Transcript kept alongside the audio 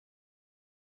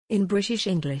In British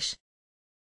English.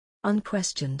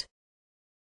 Unquestioned.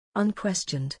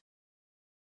 Unquestioned.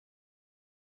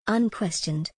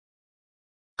 Unquestioned.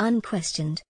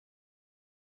 Unquestioned.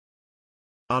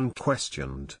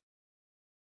 Unquestioned.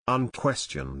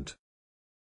 Unquestioned.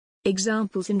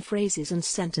 Examples in phrases and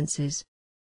sentences.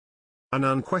 An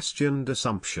unquestioned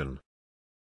assumption.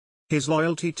 His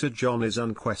loyalty to John is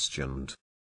unquestioned.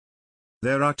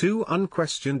 There are two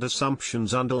unquestioned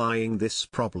assumptions underlying this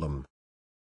problem.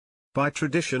 By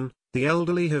tradition, the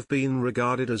elderly have been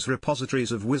regarded as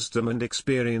repositories of wisdom and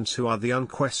experience who are the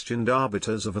unquestioned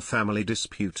arbiters of a family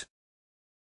dispute.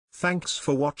 Thanks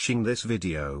for watching this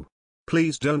video.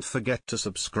 Please don't forget to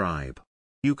subscribe.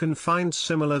 You can find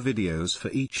similar videos for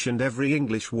each and every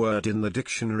English word in the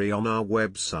dictionary on our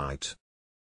website.